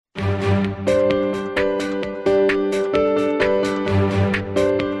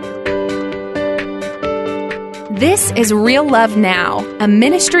This is Real Love Now, a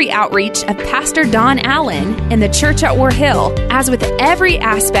ministry outreach of Pastor Don Allen in the church at War Hill. As with every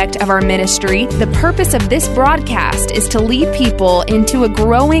aspect of our ministry, the purpose of this broadcast is to lead people into a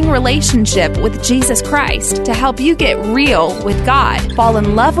growing relationship with Jesus Christ to help you get real with God, fall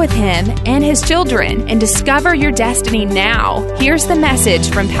in love with Him and His children, and discover your destiny now. Here's the message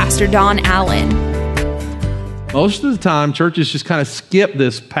from Pastor Don Allen. Most of the time, churches just kind of skip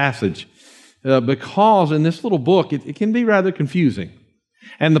this passage. Because in this little book, it can be rather confusing.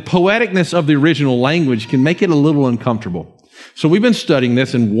 And the poeticness of the original language can make it a little uncomfortable. So we've been studying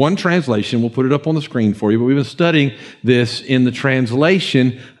this in one translation. We'll put it up on the screen for you. But we've been studying this in the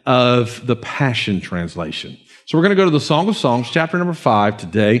translation of the Passion Translation. So we're going to go to the Song of Songs, chapter number 5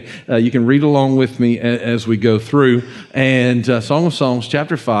 today. You can read along with me as we go through. And Song of Songs,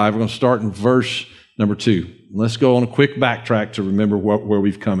 chapter 5, we're going to start in verse number 2. Let's go on a quick backtrack to remember where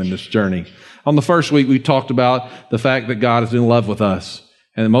we've come in this journey. On the first week, we talked about the fact that God is in love with us.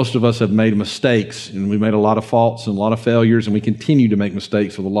 And most of us have made mistakes, and we've made a lot of faults and a lot of failures, and we continue to make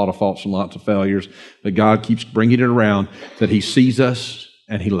mistakes with a lot of faults and lots of failures. But God keeps bringing it around that He sees us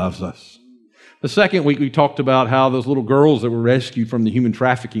and He loves us. The second week, we talked about how those little girls that were rescued from the human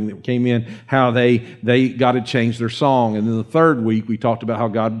trafficking that came in, how God had changed their song. And then the third week, we talked about how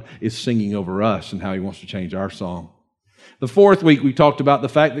God is singing over us and how He wants to change our song. The fourth week, we talked about the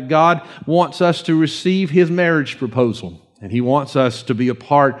fact that God wants us to receive His marriage proposal, and He wants us to be a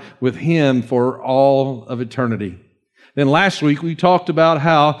part with Him for all of eternity. Then last week, we talked about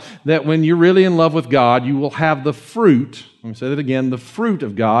how that when you're really in love with God, you will have the fruit, let me say that again, the fruit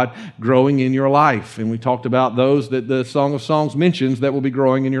of God growing in your life. And we talked about those that the Song of Songs mentions that will be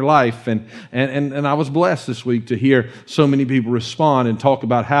growing in your life. And I was blessed this week to hear so many people respond and talk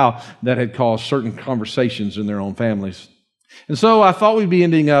about how that had caused certain conversations in their own families. And so I thought we'd be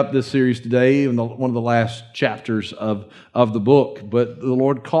ending up this series today in one of the last chapters of the book, but the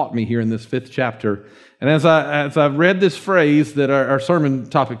Lord caught me here in this 5th chapter. And as I read this phrase that our sermon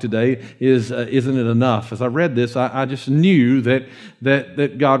topic today is, isn't it enough? As I read this, I just knew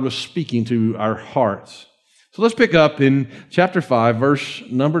that God was speaking to our hearts. So let's pick up in chapter 5, verse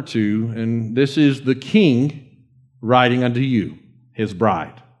number 2, and this is the King writing unto you, His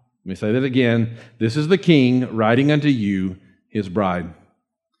bride. Let me say that again. This is the King writing unto you, His bride.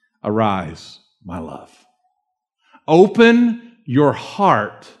 Arise, my love. Open your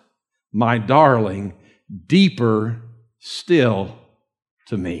heart, my darling, deeper still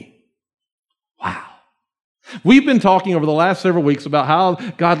to me. Wow. We've been talking over the last several weeks about how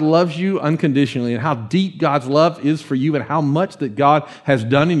God loves you unconditionally and how deep God's love is for you and how much that God has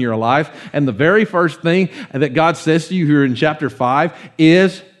done in your life. And the very first thing that God says to you here in chapter 5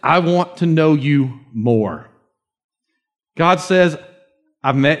 is, I want to know you more. God says,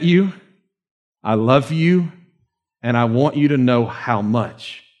 I've met you, I love you, and I want you to know how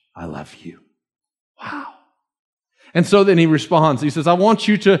much I love you. Wow. And so then He responds. He says, I want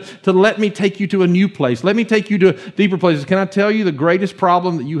you to let me take you to a new place. Let me take you to deeper places. Can I tell you the greatest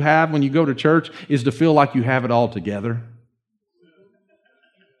problem that you have when you go to church is to feel like you have it all together?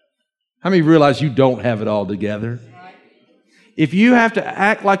 How many realize you don't have it all together? If you have to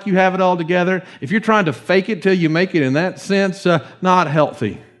act like you have it all together, if you're trying to fake it till you make it in that sense, not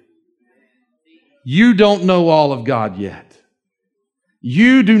healthy. You don't know all of God yet.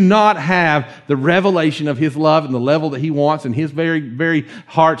 You do not have the revelation of His love and the level that He wants, and His very, very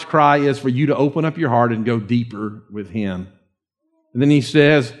heart's cry is for you to open up your heart and go deeper with Him. And then He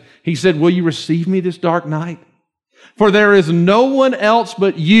said, will you receive me this dark night? For there is no one else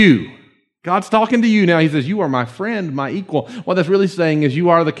but you. God's talking to you now. He says, you are my friend, my equal. What that's really saying is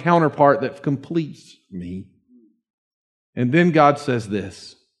you are the counterpart that completes me. And then God says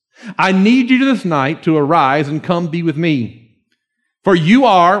this, I need you this night to arise and come be with me. For you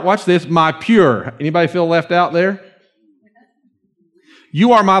are, watch this, my pure. Anybody feel left out there?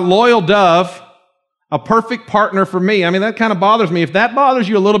 You are my loyal dove, a perfect partner for me. I mean, that kind of bothers me. If that bothers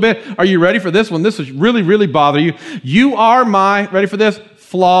you a little bit, are you ready for this one? This is really, really bother you. You are my, ready for this?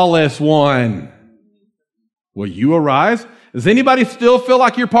 Flawless one. Will you arise? Does anybody still feel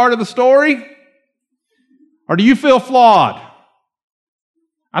like you're part of the story? Or do you feel flawed?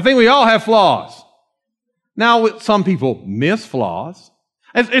 I think we all have flaws. Now, some people miss flaws.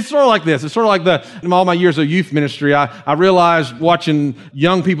 It's sort of like this. It's sort of like in all my years of youth ministry, I realized watching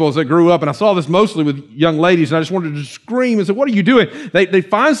young people as I grew up, and I saw this mostly with young ladies, and I just wanted to scream and say, what are you doing? They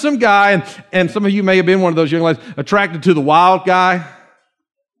find some guy, and some of you may have been one of those young ladies, attracted to the wild guy.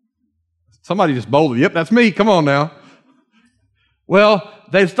 Somebody just boldly, yep, that's me. Come on now. Well,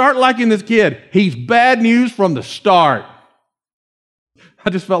 they start liking this kid. He's bad news from the start. I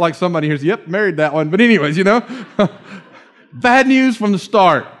just felt like somebody here's, yep, married that one. But anyways, bad news from the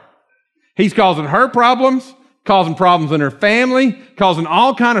start. He's causing her problems, causing problems in her family, causing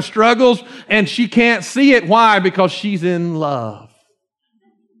all kind of struggles, and she can't see it. Why? Because she's in love.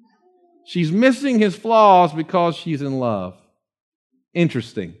 She's missing his flaws because she's in love.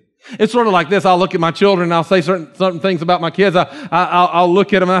 Interesting. It's sort of like this. I'll look at my children and I'll say certain things about my kids. I'll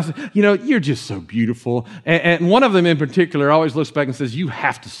look at them and I say, you're just so beautiful. And one of them in particular always looks back and says, you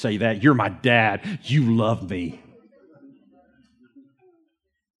have to say that. You're my dad. You love me.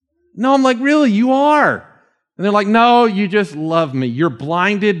 No, I'm like, really? You are. And they're like, no, you just love me. You're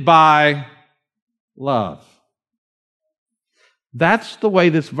blinded by love. That's the way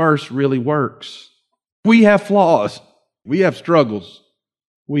this verse really works. We have flaws. We have struggles.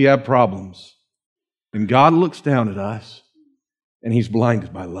 We have problems. And God looks down at us and He's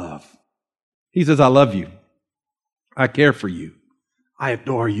blinded by love. He says, I love you. I care for you. I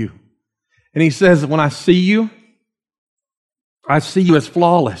adore you. And He says, when I see you as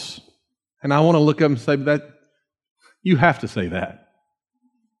flawless. And I want to look up and say that you have to say that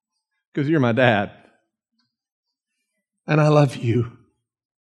because you're my dad. And I love you.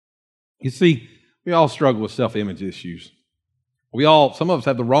 You see, we all struggle with self-image issues. Some of us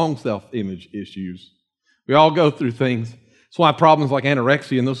have the wrong self-image issues. We all go through things. That's why problems like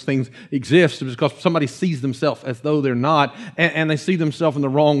anorexia and those things exist, because somebody sees themselves as though they're not, and they see themselves in the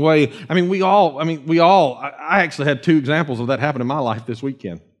wrong way. I actually had 2 examples of that happen in my life this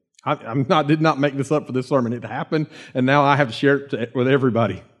weekend. I did not make this up for this sermon. It happened, and now I have to share it with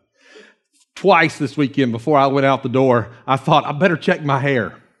everybody. Twice this weekend before I went out the door, I thought, I better check my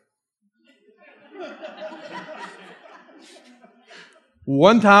hair.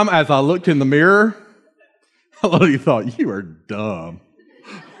 One time as I looked in the mirror, I literally thought, you are dumb.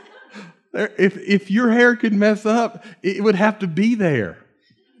 If your hair could mess up, it would have to be there.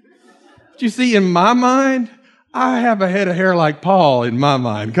 But you see, in my mind, I have a head of hair like Paul in my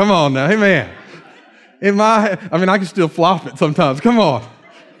mind. Come on now, amen. I can still flop it sometimes. Come on.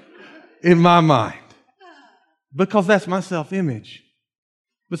 In my mind. Because that's my self-image.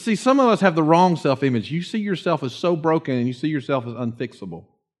 But see, some of us have the wrong self-image. You see yourself as so broken and you see yourself as unfixable.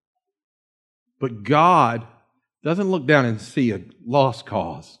 But God doesn't look down and see a lost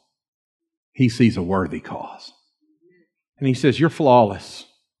cause. He sees a worthy cause. And He says, you're flawless.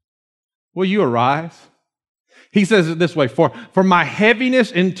 Will you arise? He says it this way, for my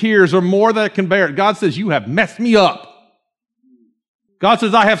heaviness and tears are more than I can bear. God says, you have messed me up. God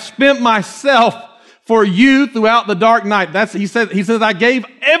says, I have spent myself for you throughout the dark night. He says, I gave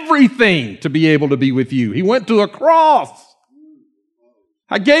everything to be able to be with you. He went to a cross.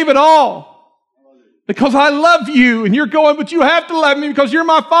 I gave it all because I love you. And you're going, but you have to love me because you're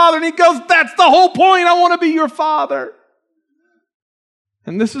my Father. And He goes, that's the whole point. I want to be your Father.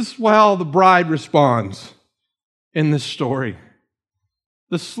 And this is how the bride responds in this story.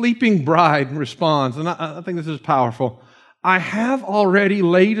 The sleeping bride responds, and I think this is powerful. I have already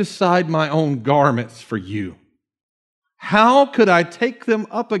laid aside my own garments for you. How could I take them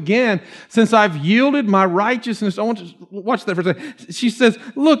up again since I've yielded my righteousness? I want to watch that for a second. She says,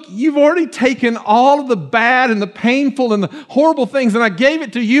 look, you've already taken all of the bad and the painful and the horrible things, and I gave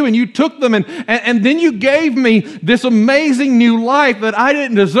it to you, and you took them, and then you gave me this amazing new life that I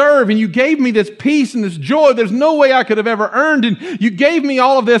didn't deserve, and you gave me this peace and this joy there's no way I could have ever earned, and you gave me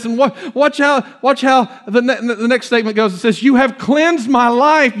all of this. And watch how the next statement goes. It says, you have cleansed my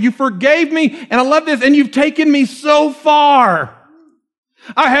life, you forgave me, and I love this, and you've taken me so far.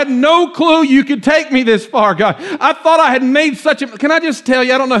 I had no clue you could take me this far, God. I thought I had made can I just tell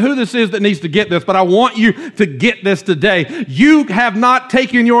you, I don't know who this is that needs to get this, but I want you to get this today. You have not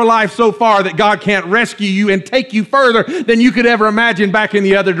taken your life so far that God can't rescue you and take you further than you could ever imagine back in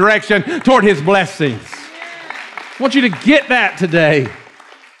the other direction toward His blessings. I want you to get that today.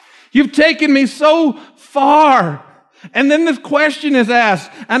 You've taken me so far. And then this question is asked,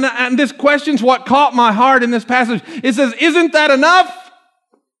 and this question's what caught my heart in this passage. It says, isn't that enough?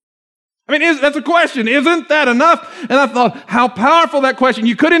 That's a question. Isn't that enough? And I thought, how powerful that question.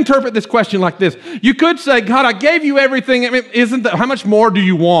 You could interpret this question like this. You could say, God, I gave you everything. How much more do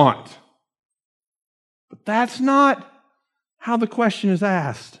you want? But that's not how the question is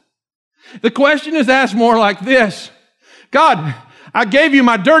asked. The question is asked more like this. God, I gave you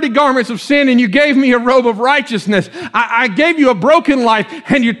my dirty garments of sin and you gave me a robe of righteousness. I gave you a broken life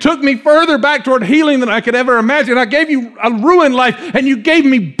and you took me further back toward healing than I could ever imagine. I gave you a ruined life and you gave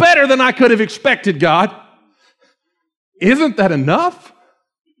me better than I could have expected, God. Isn't that enough?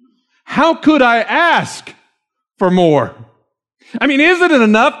 How could I ask for more? Isn't it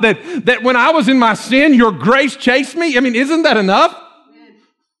enough that when I was in my sin, your grace chased me? Isn't that enough?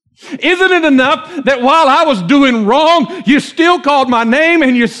 Isn't it enough that while I was doing wrong, you still called my name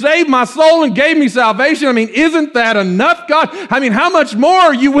and you saved my soul and gave me salvation? I mean, isn't that enough, God? I mean, how much more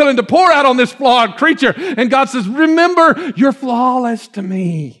are you willing to pour out on this flawed creature? And God says, remember, you're flawless to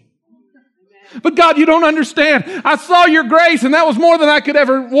me. But God, you don't understand. I saw your grace, and that was more than I could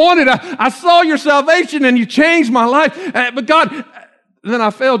ever wanted. I saw your salvation, and you changed my life. But God, then I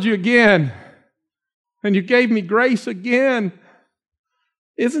failed you again, and you gave me grace again.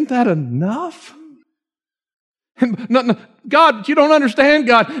 Isn't that enough? No, God, you don't understand,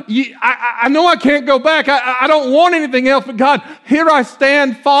 God. I know I can't go back. I don't want anything else, but God, here I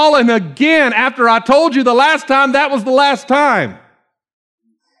stand fallen again after I told you the last time that was the last time.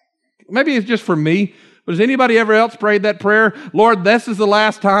 Maybe it's just for me, but has anybody ever else prayed that prayer? Lord, this is the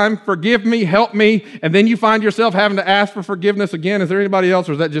last time. Forgive me, help me. And then you find yourself having to ask for forgiveness again. Is there anybody else,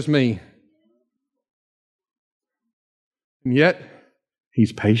 or is that just me? And yet,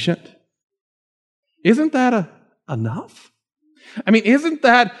 He's patient. Isn't that enough? I mean, isn't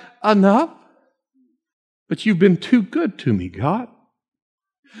that enough? But you've been too good to me, God.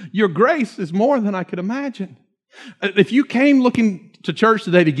 Your grace is more than I could imagine. If you came looking to church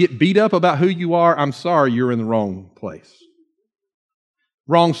today to get beat up about who you are, I'm sorry, you're in the wrong place.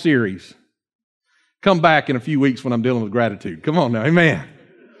 Wrong series. Come back in a few weeks when I'm dealing with gratitude. Come on now, amen.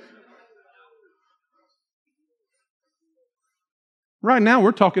 Right now,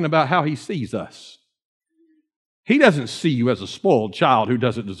 we're talking about how He sees us. He doesn't see you as a spoiled child who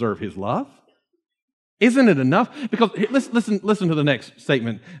doesn't deserve His love. Isn't it enough? Because listen to the next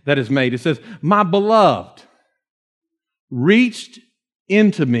statement that is made. It says, my beloved reached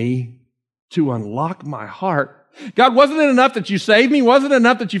into me to unlock my heart. God, wasn't it enough that you saved me? Wasn't it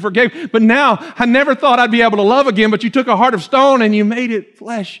enough that you forgave? But now, I never thought I'd be able to love again, but you took a heart of stone and you made it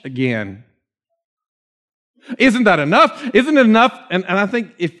flesh again. Isn't that enough? Isn't it enough? And I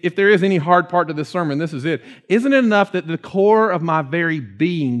think if there is any hard part to this sermon, this is it. Isn't it enough that the core of my very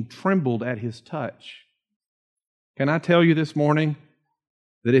being trembled at His touch? Can I tell you this morning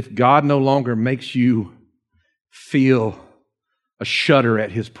that if God no longer makes you feel a shudder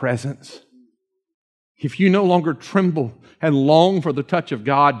at His presence, if you no longer tremble and long for the touch of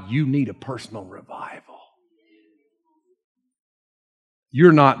God, you need a personal revival.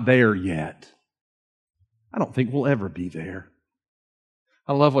 You're not there yet. I don't think we'll ever be there.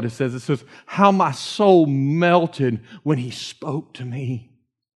 I love what it says. It says, how my soul melted when He spoke to me.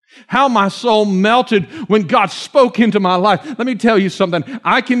 How my soul melted when God spoke into my life. Let me tell you something.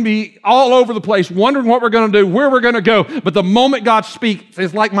 I can be all over the place wondering what we're going to do, where we're going to go. But the moment God speaks,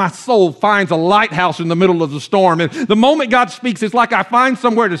 it's like my soul finds a lighthouse in the middle of the storm. And the moment God speaks, it's like I find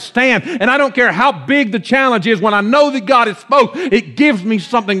somewhere to stand. And I don't care how big the challenge is. When I know that God has spoke, it gives me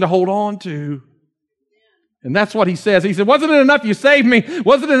something to hold on to. And that's what He says. He said, wasn't it enough you saved me?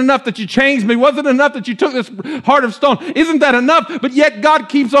 Wasn't it enough that you changed me? Wasn't it enough that you took this heart of stone? Isn't that enough? But yet God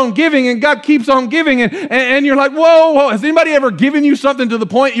keeps on giving and God keeps on giving. And you're like, whoa, has anybody ever given you something to the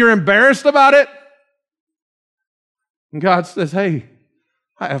point you're embarrassed about it? And God says, hey,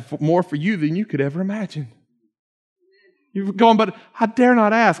 I have more for you than you could ever imagine. You're going, but I dare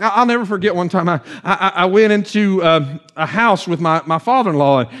not ask. I'll never forget one time I went into a house with my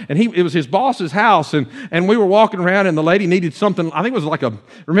father-in-law, and it was his boss's house, and we were walking around, and the lady needed something. I think it was like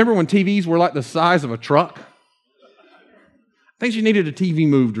remember when TVs were like the size of a truck? I think she needed a TV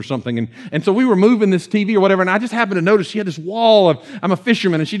moved or something. And so we were moving this TV or whatever, and I just happened to notice she had this wall I'm a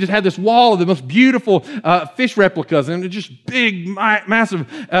fisherman, and she just had this wall of the most beautiful fish replicas, and it's just big,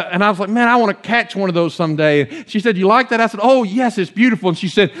 massive. And I was like, man, I want to catch one of those someday. And she said, you like that? I said, oh, yes, it's beautiful. And she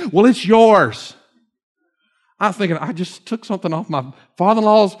said, well, it's yours. I was thinking, I just took something off my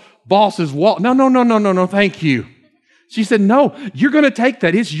father-in-law's boss's wall. No, thank you. She said, no, you're going to take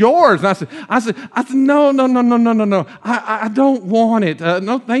that. It's yours. And I said, no. I don't want it.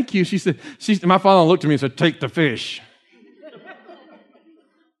 No, thank you. She said, my father looked at me and said, take the fish.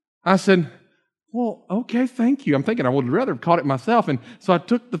 I said, well, okay, thank you. I'm thinking I would rather have caught it myself. And so I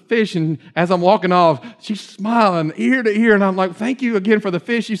took the fish, and as I'm walking off, she's smiling ear to ear. And I'm like, thank you again for the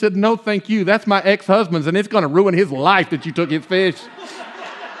fish. She said, no, thank you. That's my ex-husband's, and it's going to ruin his life that you took his fish.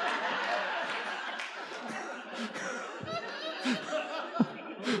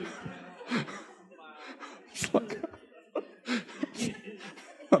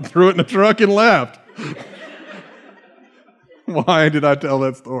 I threw it in the truck and left. Why did I tell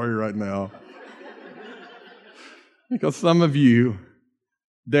that story right now? Because some of you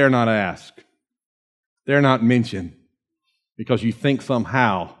dare not ask, dare not mention, because you think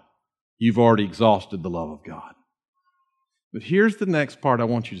somehow you've already exhausted the love of God. But here's the next part I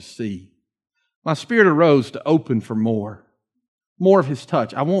want you to see. My spirit arose to open for more. more of His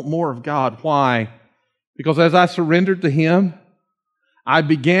touch. I want more of God. Why? Because as I surrendered to Him, I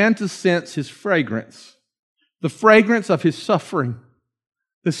began to sense His fragrance. The fragrance of His suffering.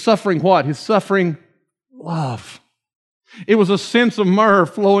 His suffering what? His suffering love. It was a sense of myrrh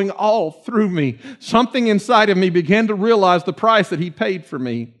flowing all through me. Something inside of me began to realize the price that He paid for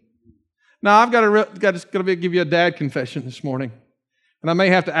me. Now, I've got to give you a dad confession this morning. And I may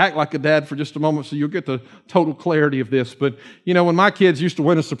have to act like a dad for just a moment so you'll get the total clarity of this. But, you know, when my kids used to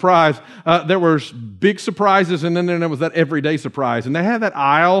win a surprise, there were big surprises and then there was that everyday surprise. And they had that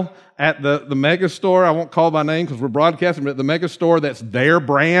aisle at the mega store. I won't call by name because we're broadcasting, but at the mega store that's their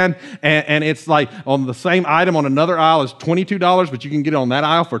brand. And it's like on the same item on another aisle is $22, but you can get it on that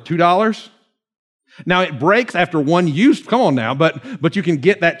aisle for $2. Now, it breaks after one use. Come on now, but you can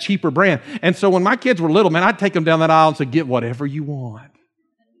get that cheaper brand. And so when my kids were little, man, I'd take them down that aisle and say, get whatever you want.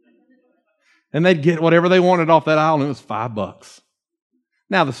 And they'd get whatever they wanted off that aisle, and it was $5.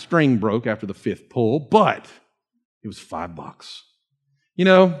 Now, the string broke after the 5th pull, but it was $5. You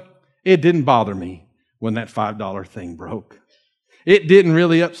know, it didn't bother me when that $5 thing broke. It didn't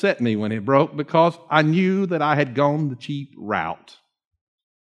really upset me when it broke because I knew that I had gone the cheap route.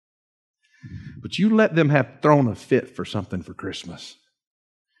 But you let them have thrown a fit for something for Christmas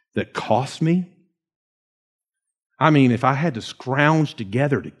that cost me. I mean, if I had to scrounge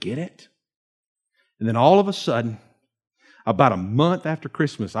together to get it, and then all of a sudden, about a month after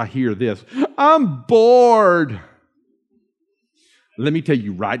Christmas, I hear this, I'm bored. Let me tell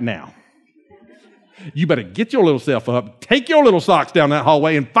you right now, you better get your little self up, take your little socks down that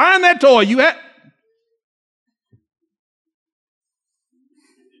hallway, and find that toy you had.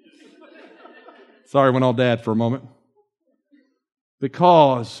 Sorry, I went all dad for a moment.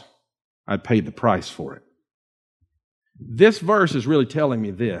 Because I paid the price for it. This verse is really telling me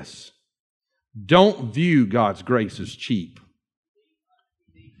this. Don't view God's grace as cheap.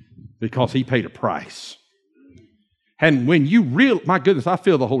 Because He paid a price. And when you my goodness, I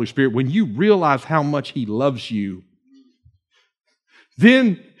feel the Holy Spirit. When you realize how much He loves you,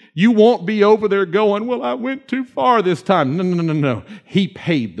 then you won't be over there going, well, I went too far this time. No. He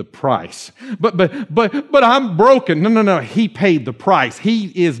paid the price. But I'm broken. No. He paid the price. He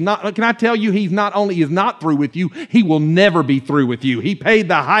is not, can I tell you, He not only is not through with you, He will never be through with you. He paid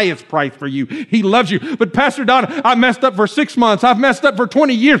the highest price for you. He loves you. But Pastor Don, I messed up for 6 months. I've messed up for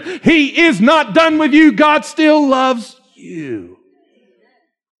 20 years. He is not done with you. God still loves you.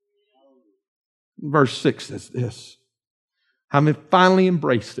 Verse 6 says this. I finally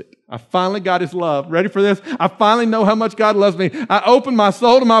embraced it. I finally got His love. Ready for this? I finally know how much God loves me. I opened my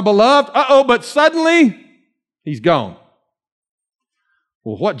soul to my beloved. But suddenly, He's gone.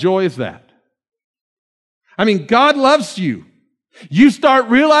 Well, what joy is that? I mean, God loves you. You start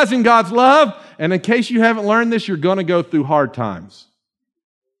realizing God's love, and in case you haven't learned this, you're going to go through hard times.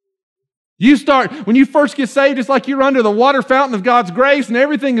 When you first get saved, it's like you're under the water fountain of God's grace and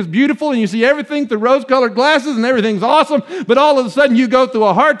everything is beautiful and you see everything through rose-colored glasses and everything's awesome. But all of a sudden you go through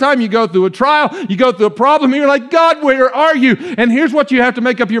a hard time, you go through a trial, you go through a problem, and you're like, God, where are you? And here's what you have to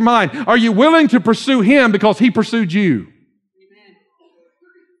make up your mind. Are you willing to pursue Him because He pursued you? Amen.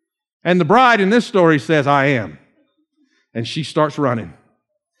 And the bride in this story says, I am. And she starts running.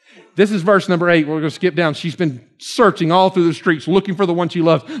 This is verse number 8. We're going to skip down. She's been searching all through the streets, looking for the one she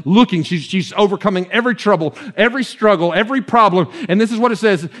loves. She's overcoming every trouble, every struggle, every problem. And this is what it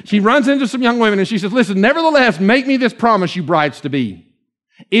says. She runs into some young women and she says, listen, nevertheless, make me this promise, you brides to be.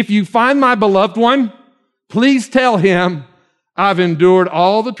 If you find my beloved one, please tell him I've endured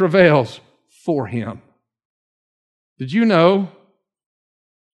all the travails for him. Did you know,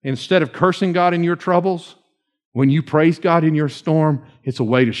 instead of cursing God in your troubles, when you praise God in your storm, it's a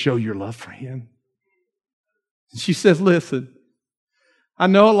way to show your love for Him. She says, listen, I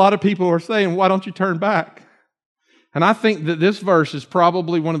know a lot of people are saying, why don't you turn back? And I think that this verse is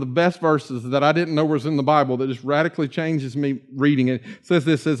probably one of the best verses that I didn't know was in the Bible that just radically changes me reading it. It says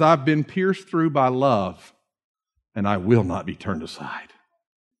this, I've been pierced through by love, and I will not be turned aside.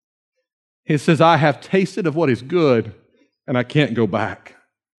 It says, I have tasted of what is good, and I can't go back.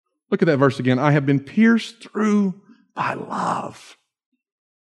 Look at that verse again. I have been pierced through by love,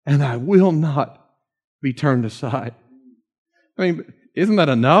 and I will not be turned aside. I mean, isn't that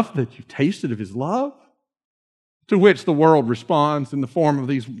enough that you've tasted of His love? To which the world responds in the form of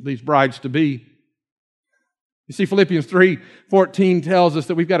these brides to be. You see, Philippians 3:14 tells us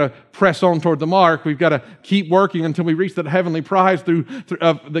that we've got to press on toward the mark. We've got to keep working until we reach that heavenly prize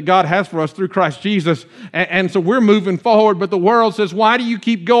that God has for us through Christ Jesus. And so we're moving forward, but the world says, why do you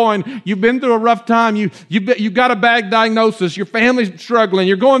keep going? You've been through a rough time. You've got a bad diagnosis. Your family's struggling.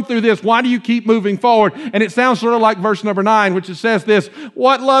 You're going through this. Why do you keep moving forward? And it sounds sort of like verse number 9, which it says this,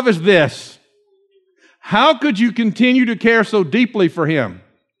 what love is this? How could you continue to care so deeply for Him?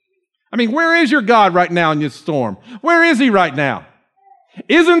 I mean, where is your God right now in this storm? Where is He right now?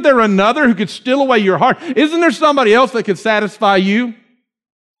 Isn't there another who could steal away your heart? Isn't there somebody else that could satisfy you?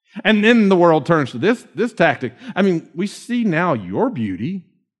 And then the world turns to this tactic. I mean, we see now your beauty.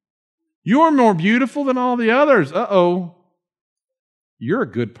 You're more beautiful than all the others. Uh-oh. You're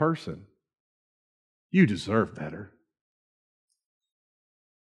a good person. You deserve better.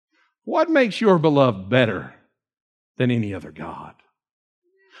 What makes your beloved better than any other God?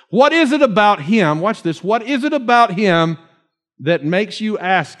 What is it about Him, watch this, what is it about Him that makes you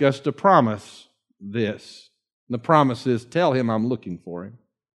ask us to promise this? And the promise is, tell Him I'm looking for Him.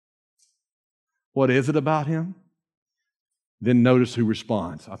 What is it about Him? Then notice who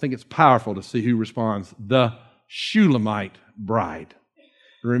responds. I think it's powerful to see who responds. The Shulamite bride.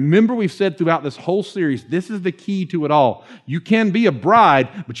 Remember, we've said throughout this whole series, this is the key to it all. You can be a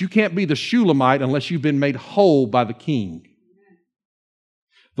bride, but you can't be the Shulamite unless you've been made whole by the King.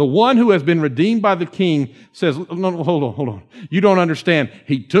 The one who has been redeemed by the King says, no, hold on. You don't understand.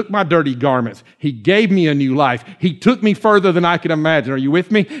 He took my dirty garments. He gave me a new life. He took me further than I could imagine. Are you with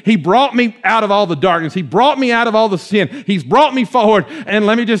me? He brought me out of all the darkness. He brought me out of all the sin. He's brought me forward. And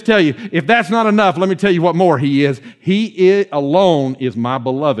let me just tell you, if that's not enough, let me tell you what more He is. Alone is my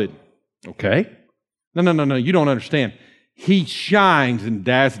beloved. Okay? No. You don't understand. He shines in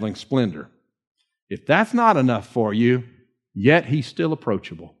dazzling splendor. If that's not enough for you, yet He's still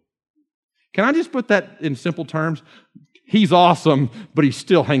approachable. Can I just put that in simple terms? He's awesome, but He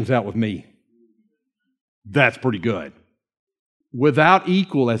still hangs out with me. That's pretty good. Without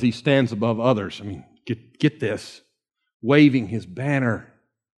equal as He stands above others. I mean, get this. Waving His banner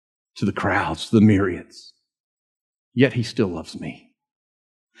to the crowds, the myriads. Yet He still loves me.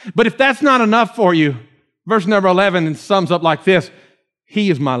 But if that's not enough for you, verse number 11 sums up like this. He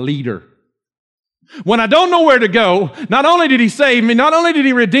is my leader. When I don't know where to go, not only did He save me, not only did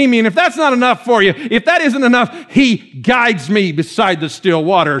He redeem me, and if that's not enough for you, if that isn't enough, He guides me beside the still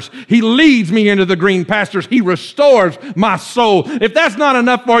waters. He leads me into the green pastures. He restores my soul. If that's not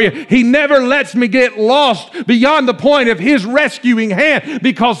enough for you, He never lets me get lost beyond the point of His rescuing hand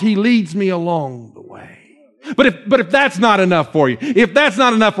because He leads me along the way. But if that's not enough for you, if that's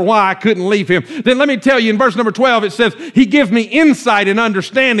not enough for why I couldn't leave Him, then let me tell you in verse number 12, it says, He gives me insight and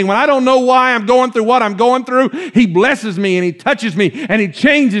understanding. When I don't know why I'm going through what I'm going through, He blesses me and He touches me and He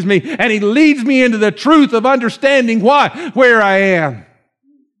changes me and He leads me into the truth of understanding where I am.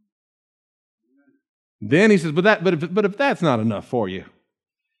 Then He says, but if that's not enough for you,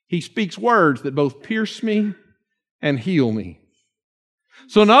 He speaks words that both pierce me and heal me.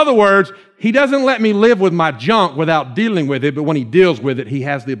 So in other words, He doesn't let me live with my junk without dealing with it, but when He deals with it, He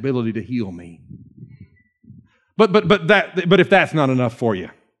has the ability to heal me. But if that's not enough for you,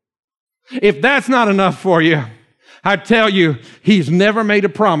 if that's not enough for you, I tell you, He's never made a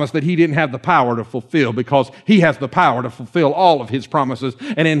promise that He didn't have the power to fulfill because He has the power to fulfill all of His promises.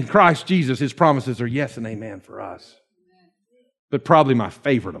 And in Christ Jesus, His promises are yes and amen for us. But probably my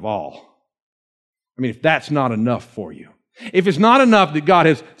favorite of all. I mean, if that's not enough for you, if it's not enough that God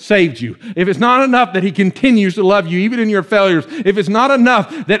has saved you, if it's not enough that He continues to love you even in your failures, if it's not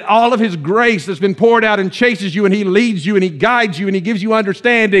enough that all of His grace has been poured out and chases you and He leads you and He guides you and He gives you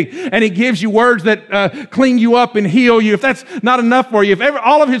understanding and He gives you words that clean you up and heal you, if that's not enough for you, if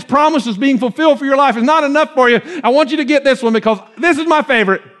all of His promises being fulfilled for your life is not enough for you, I want you to get this one because this is my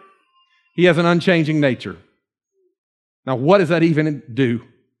favorite. He has an unchanging nature. Now, what does that even do?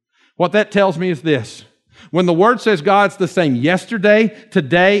 What that tells me is this. When the Word says God's the same yesterday,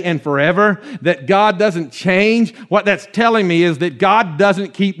 today, and forever, that God doesn't change, what that's telling me is that God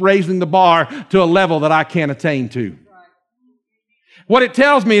doesn't keep raising the bar to a level that I can't attain to. What it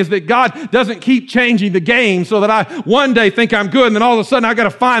tells me is that God doesn't keep changing the game so that I one day think I'm good and then all of a sudden I got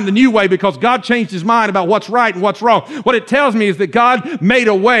to find the new way because God changed His mind about what's right and what's wrong. What it tells me is that God made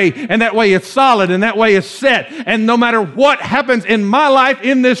a way and that way is solid and that way is set. And no matter what happens in my life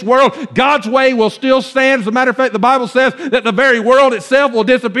in this world, God's way will still stand. As a matter of fact, the Bible says that the very world itself will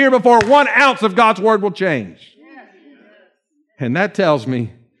disappear before 1 ounce of God's Word will change. And that tells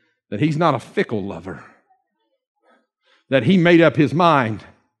me that He's not a fickle lover. That He made up His mind.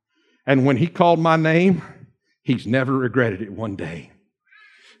 And when He called my name, He's never regretted it one day.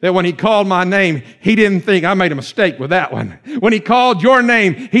 that when He called my name, He didn't think I made a mistake with that one. When He called your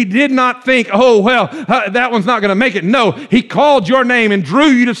name, He did not think, oh, well, that one's not going to make it. No, He called your name and drew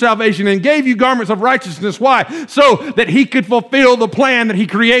you to salvation and gave you garments of righteousness. Why? So that He could fulfill the plan that He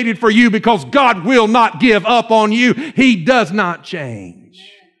created for you, because God will not give up on you. He does not change.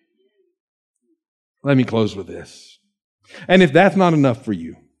 Let me close with this. And if that's not enough for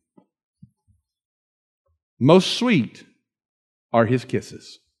you, most sweet are His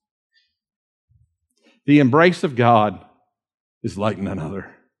kisses. The embrace of God is like none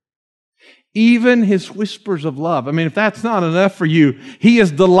other. Even His whispers of love. I mean, if that's not enough for you, He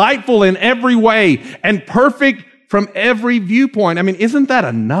is delightful in every way and perfect from every viewpoint. I mean, isn't that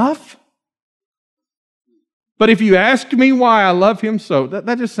enough? But if you ask me why I love Him so,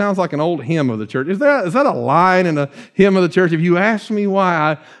 that just sounds like an old hymn of the church. Is that a line in a hymn of the church? If you ask me why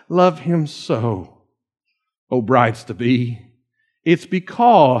I love Him so, oh brides to be, it's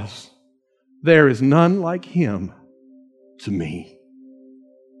because there is none like Him to me.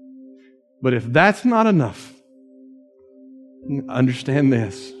 But if that's not enough, understand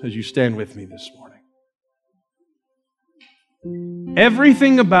this as you stand with me this morning.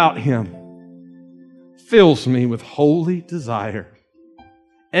 Everything about Him fills me with holy desire.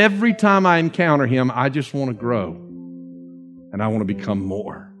 Every time I encounter Him, I just want to grow and I want to become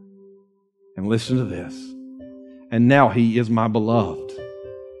more. And listen to this. And now He is my beloved,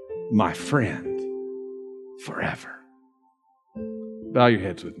 my friend, forever. Bow your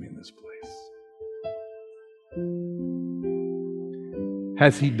heads with me in this place.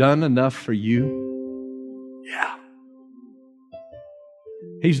 Has He done enough for you? Yeah.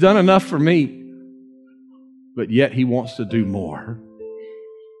 He's done enough for me, but yet He wants to do more.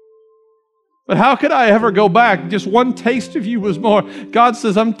 But how could I ever go back? Just one taste of you was more. God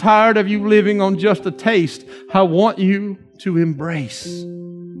says, I'm tired of you living on just a taste. I want you to embrace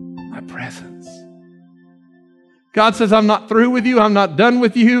my presence. God says, I'm not through with you. I'm not done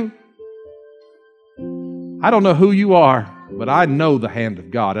with you. I don't know who you are, but I know the hand of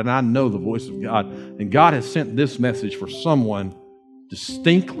God and I know the voice of God. And God has sent this message for someone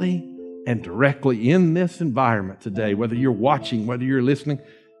distinctly and directly in this environment today, whether you're watching, whether you're listening.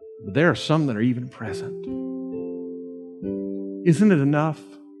 But there are some that are even present. Isn't it enough?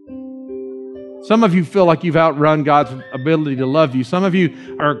 Some of you feel like you've outrun God's ability to love you. Some of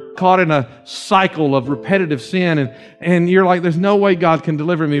you are caught in a cycle of repetitive sin, and you're like, there's no way God can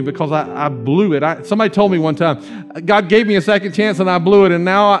deliver me because I blew it. Somebody told me one time, God gave me a second chance and I blew it, and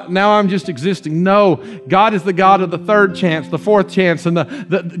now I'm just existing. No, God is the God of the third chance, the fourth chance,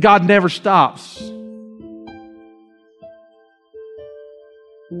 and God never stops.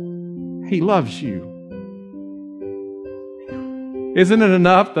 He loves you. Isn't it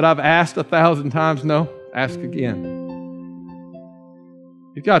enough that I've asked 1,000 times? No, ask again.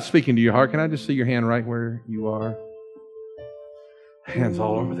 If God's speaking to your heart, can I just see your hand right where you are? Hands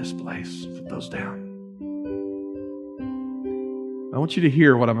all over this place. Put those down. I want you to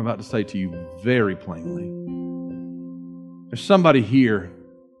hear what I'm about to say to you very plainly. There's somebody here.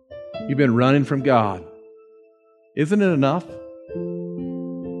 You've been running from God. Isn't it enough?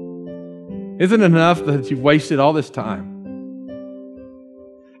 Isn't it enough that you've wasted all this time?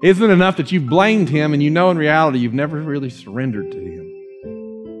 Isn't it enough that you've blamed Him and you know in reality you've never really surrendered to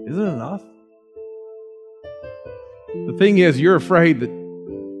Him? Isn't it enough? The thing is, you're afraid that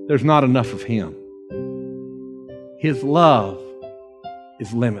there's not enough of Him. His love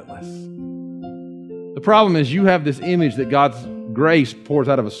is limitless. The problem is you have this image that God's grace pours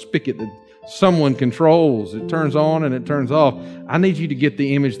out of a spigot that someone controls. It turns on and it turns off. I need you to get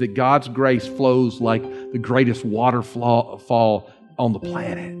the image that God's grace flows like the greatest waterfall on the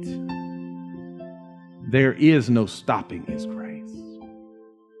planet. There is no stopping His grace.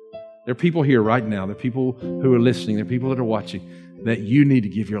 There are people here right now, there are people who are listening, there are people that are watching, that you need to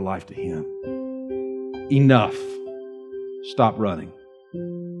give your life to Him. Enough. Stop running.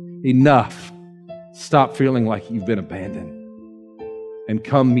 Enough. Stop feeling like you've been abandoned. And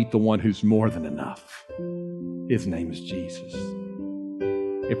come meet the one who's more than enough. His name is Jesus.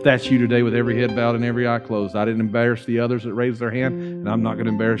 If that's you today with every head bowed and every eye closed, I didn't embarrass the others that raised their hand, and I'm not going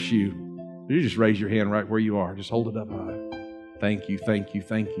to embarrass you. You just raise your hand right where you are. Just hold it up high. Thank you, thank you,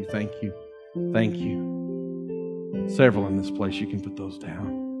 thank you, thank you, thank you. Several in this place, you can put those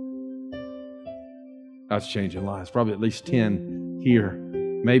down. God's changing lives. Probably at least 10 here.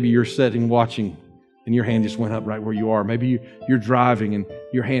 Maybe you're sitting watching and your hand just went up right where you are. Maybe you're driving and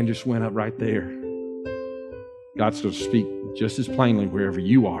your hand just went up right there. God's going to speak just as plainly wherever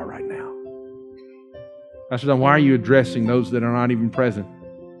you are right now. Pastor Don, why are you addressing those that are not even present?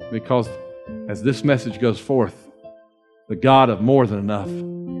 Because as this message goes forth, the God of more than enough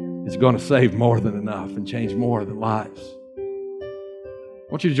is going to save more than enough and change more than lives.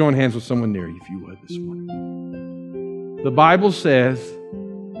 I want you to join hands with someone near you, if you would, this morning. The Bible says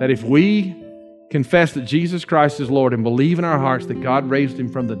that if we confess that Jesus Christ is Lord and believe in our hearts that God raised him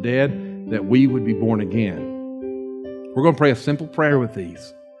from the dead, that we would be born again. We're going to pray a simple prayer with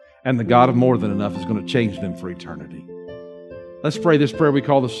these, and the God of more than enough is going to change them for eternity. Let's pray this prayer we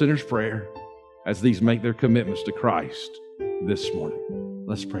call the sinner's prayer as these make their commitments to Christ this morning.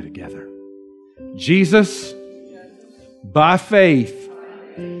 Let's pray together. Jesus, by faith,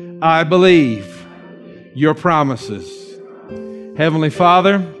 I believe your promises. Heavenly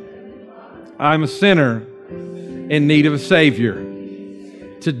Father, I'm a sinner in need of a Savior.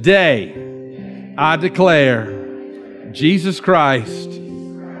 Today, I declare Jesus Christ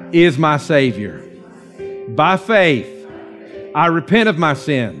is my Savior. By faith, I repent of my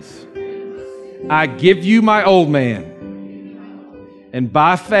sins. I give you my old man. And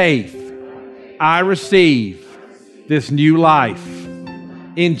by faith, I receive this new life.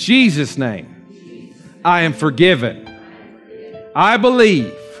 In Jesus' name, I am forgiven. I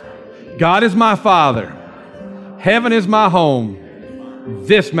believe God is my Father. Heaven is my home.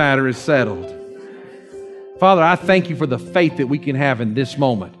 This matter is settled. Father, I thank you for the faith that we can have in this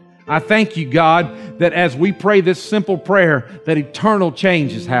moment. I thank you, God, that as we pray this simple prayer, that eternal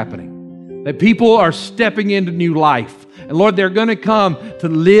change is happening. That people are stepping into new life. And Lord, they're going to come to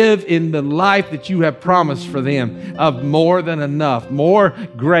live in the life that you have promised for them of more than enough, more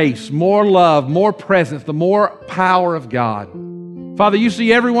grace, more love, more presence, the more power of God. Father, you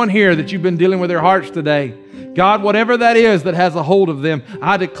see everyone here that you've been dealing with their hearts today. God, whatever that is that has a hold of them,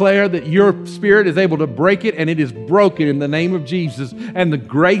 I declare that your Spirit is able to break it, and it is broken in the name of Jesus. And the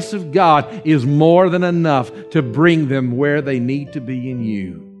grace of God is more than enough to bring them where they need to be in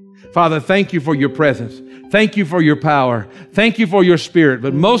you. Father, thank you for your presence. Thank you for your power. Thank you for your Spirit.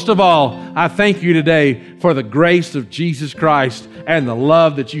 But most of all, I thank you today for the grace of Jesus Christ and the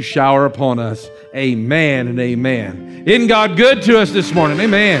love that you shower upon us. Amen and amen. Isn't God good to us this morning?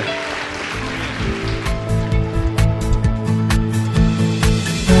 Amen.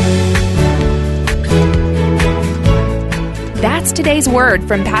 That's today's word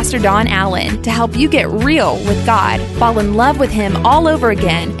from Pastor Don Allen to help you get real with God, fall in love with Him all over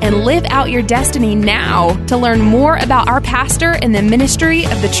again, and live out your destiny now. To learn more about our pastor and the ministry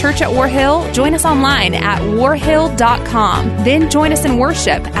of the church at War Hill, join us online at warhill.com. Then join us in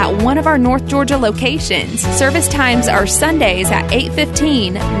worship at one of our North Georgia locations. Service times are Sundays at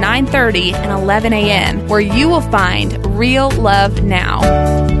 8:15, 9:30, and 11 a.m., where you will find real love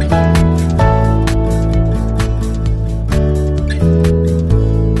now.